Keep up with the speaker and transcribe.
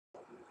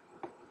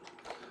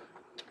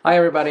Hi,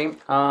 everybody.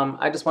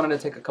 I just wanted to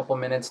take a couple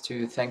minutes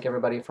to thank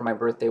everybody for my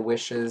birthday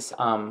wishes.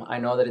 I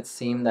know that it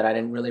seemed that I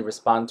didn't really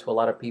respond to a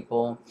lot of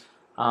people,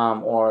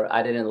 or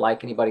I didn't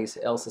like anybody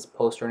else's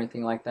post or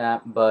anything like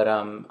that, but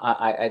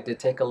I did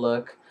take a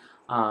look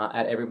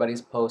at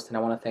everybody's post, and I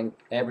want to thank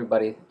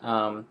everybody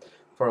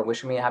for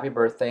wishing me a happy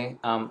birthday.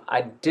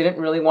 I didn't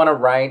really want to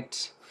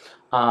write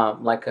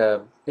like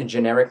a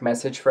generic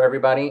message for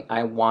everybody.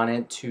 I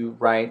wanted to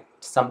write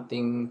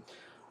something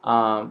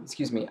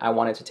excuse me, I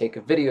wanted to take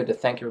a video to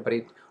thank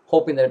everybody,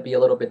 hoping that it'd be a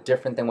little bit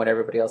different than what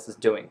everybody else is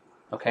doing.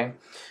 Okay,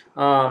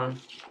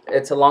 um,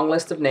 it's a long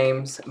list of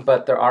names,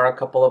 but there are a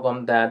couple of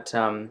them that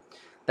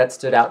that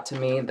stood out to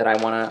me that I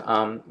want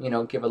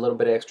to give a little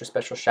bit of extra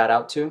special shout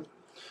out to.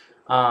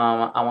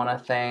 I want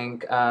to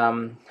thank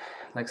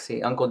let's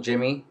see, Uncle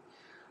Jimmy.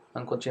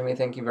 Uncle Jimmy,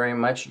 thank you very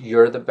much.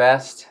 You're the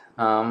best.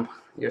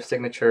 Your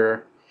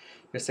signature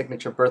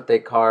birthday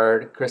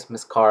card,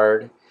 Christmas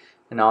card,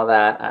 and all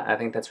that. I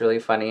think that's really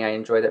funny. I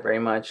enjoyed it very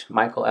much.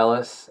 Michael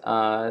Ellis,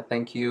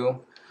 thank you,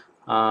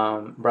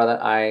 brother.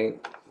 I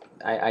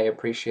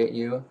appreciate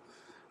you.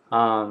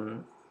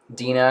 Um,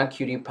 Dina,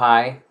 Cutie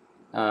Pie,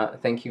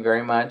 thank you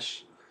very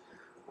much.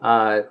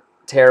 Uh,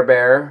 Tear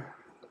Bear,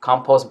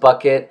 Compost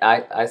Bucket.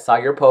 I saw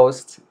your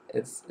post.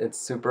 It's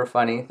super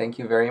funny. Thank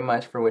you very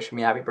much for wishing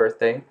me happy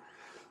birthday.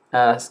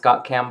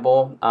 Scott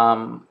Campbell.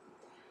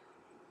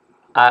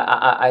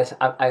 I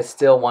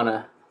still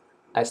wanna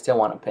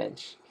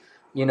pinch.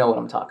 You know what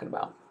I'm talking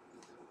about.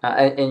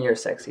 And you're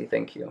sexy.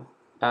 Thank you.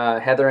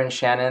 Heather and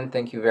Shannon,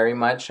 thank you very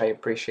much. I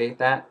appreciate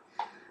that.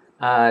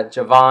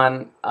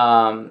 Javon,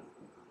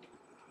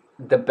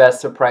 the best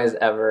surprise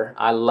ever.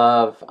 I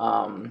love.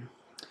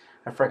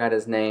 I forgot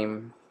his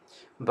name,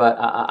 but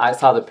I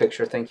saw the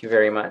picture. Thank you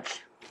very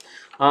much.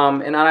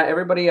 And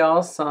everybody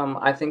else,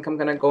 I think I'm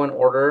gonna go in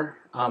order.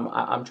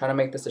 I'm trying to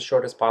make this as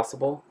short as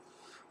possible.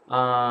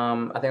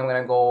 I think I'm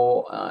gonna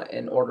go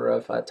in order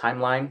of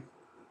timeline.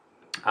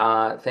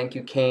 Thank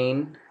you,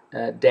 Kane,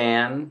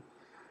 Dan.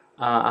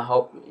 I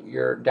hope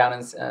you're down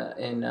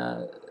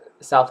in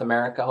South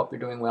America. I hope you're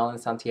doing well in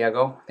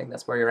Santiago. I think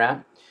that's where you're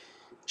at.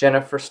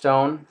 Jennifer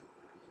Stone,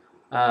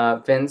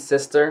 Vin's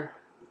sister.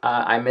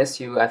 I miss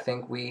you. I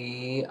think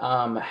we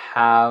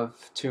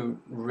have to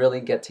really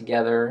get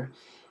together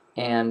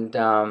and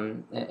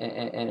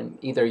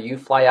either you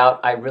fly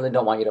out. I really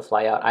don't want you to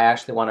fly out. I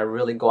actually want to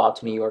really go out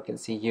to New York and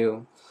see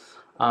you.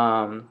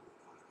 Um,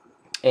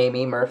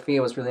 Amy Murphy, it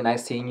was really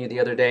nice seeing you the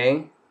other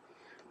day.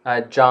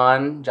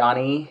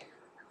 Johnny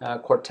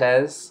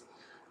Cortez,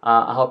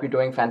 I hope you're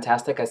doing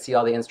fantastic. I see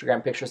all the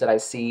Instagram pictures that I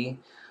see.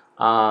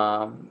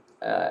 I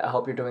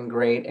hope you're doing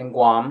great in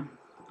Guam.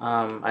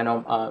 I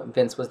know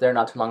Vince was there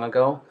not too long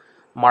ago.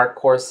 Mark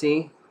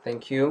Corsi,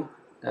 thank you.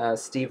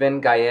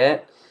 Stephen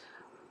Gayet.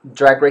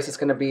 Drag Race is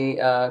going to be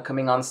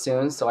coming on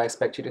soon, so I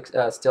expect you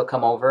to still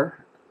come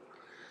over.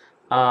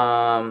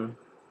 Um,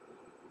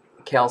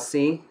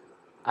 Kelsey,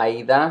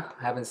 Aida,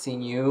 I haven't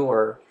seen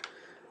you,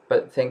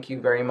 but thank you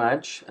very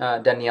much.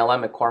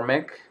 Daniela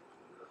McCormick,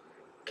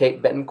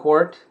 Kate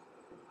Betancourt,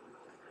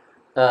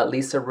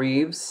 Lisa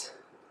Reeves,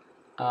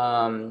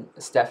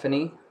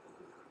 Stephanie,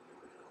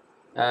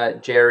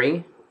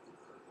 Jerry,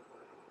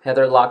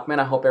 Heather Lockman.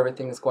 I hope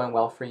everything is going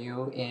well for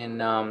you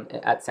in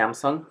at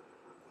Samsung.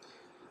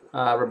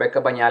 Rebecca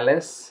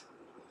Bañales,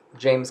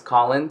 James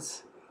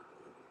Collins,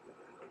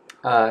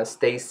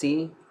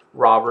 Stacy,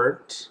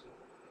 Robert,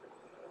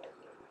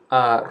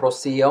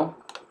 Rocio,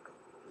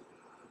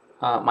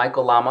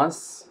 Michael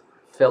Lamas,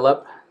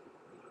 Philip,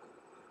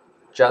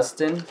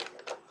 Justin,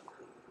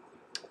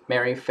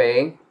 Mary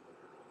Faye,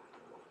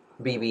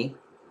 BB,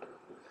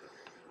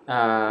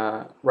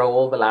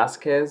 Raul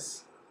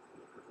Velasquez,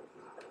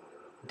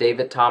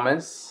 David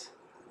Thomas,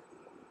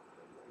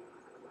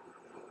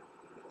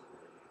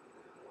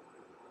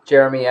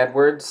 Jeremy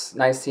Edwards.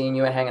 Nice seeing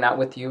you and hanging out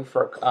with you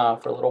for a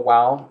little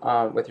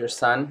while with your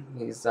son.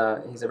 He's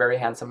a very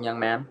handsome young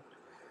man.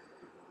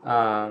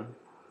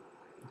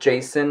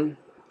 Jason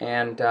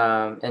and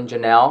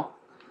Janelle,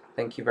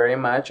 thank you very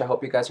much. I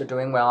hope you guys are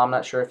doing well. I'm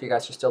not sure if you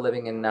guys are still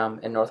living in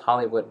North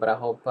Hollywood, but I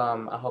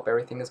hope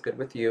everything is good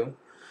with you.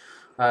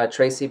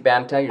 Tracy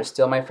Banta, you're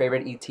still my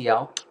favorite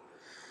ETL.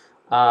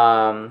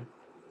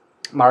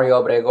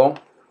 Mario Abrego,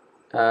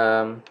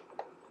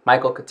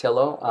 Michael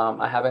Cotillo.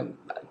 I haven't,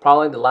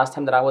 probably the last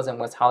time that I was in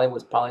West Hollywood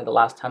was probably the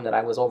last time that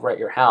I was over at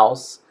your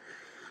house.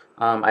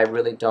 I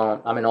really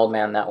don't, I'm an old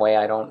man that way.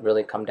 I don't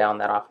really come down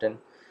that often.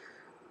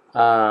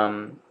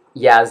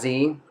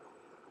 Yazzie,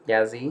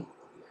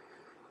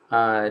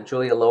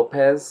 Julia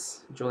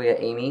Lopez, Julia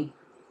Amy,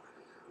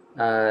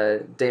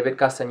 David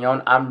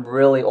Castañon. I'm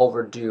really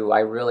overdue. I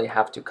really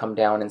have to come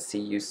down and see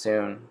you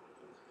soon.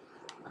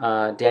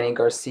 Danny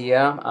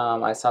Garcia,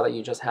 I saw that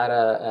you just had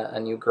a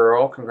new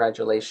girl.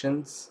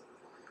 Congratulations.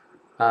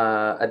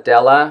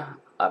 Adela,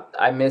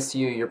 I miss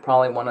you. You're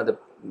probably one of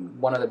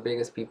the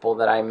biggest people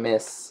that I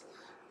miss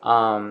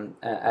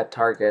at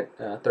Target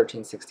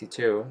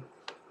 1362.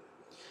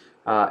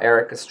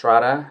 Eric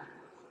Estrada,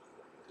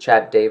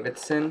 Chad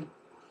Davidson,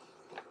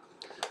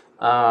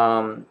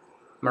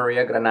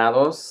 Maria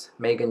Granados,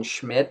 Megan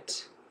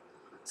Schmidt.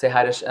 Say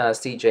hi to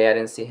CJ. I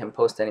didn't see him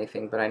post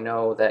anything, but I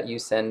know that you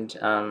send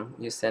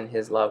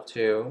his love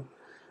too.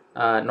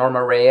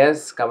 Norma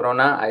Reyes,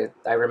 cabrona,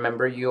 I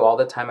remember you all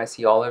the time. I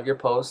see all of your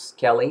posts.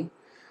 Kelly,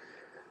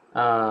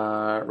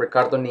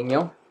 Ricardo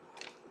Nino,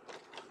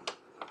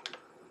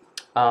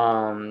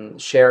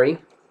 Sherry.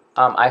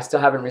 I still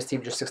haven't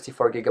received your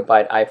 64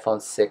 gigabyte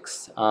iPhone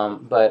 6,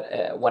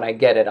 but when I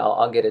get it,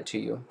 I'll get it to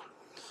you.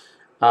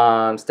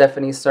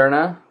 Stephanie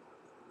Cerna,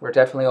 we're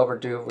definitely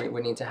overdue.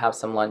 We need to have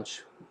some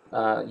lunch,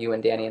 you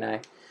and Danny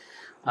and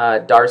I.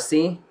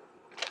 Darcy,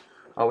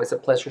 always a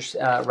pleasure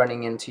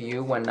running into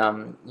you when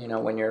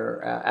when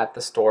you're at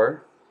the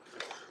store.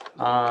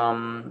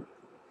 Annette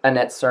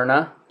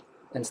Cerna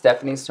and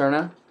Stephanie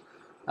Cerna,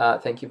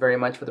 thank you very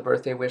much for the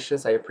birthday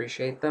wishes. I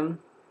appreciate them.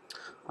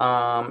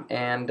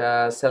 And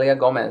Celia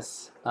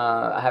Gomez,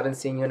 I haven't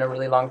seen you in a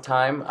really long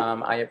time.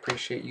 I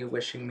appreciate you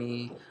wishing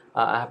me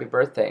a happy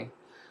birthday.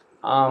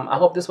 I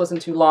hope this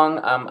wasn't too long.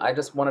 I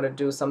just wanted to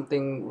do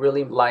something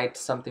really light,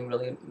 something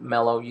really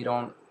mellow. You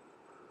don't,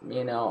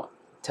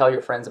 tell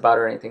your friends about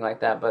it or anything like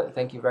that. But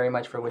thank you very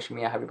much for wishing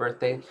me a happy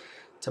birthday.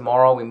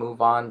 Tomorrow we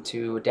move on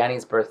to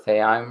Danny's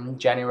birthday. I'm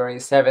January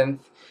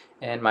 7th,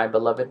 and my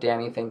beloved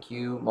Danny, thank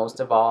you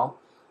most of all.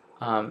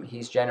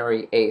 He's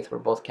January 8th. We're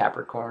both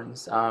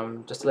Capricorns.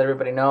 Just to let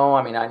everybody know,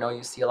 I mean, I know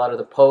you see a lot of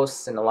the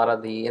posts and a lot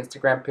of the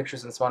Instagram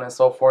pictures and so on and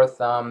so forth.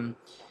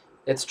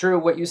 It's true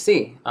what you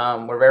see.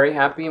 We're very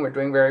happy and we're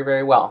doing very,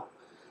 very well.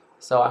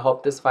 So I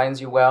hope this finds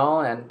you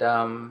well, and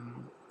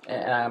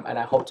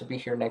I hope to be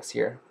here next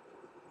year.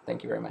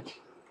 Thank you very much.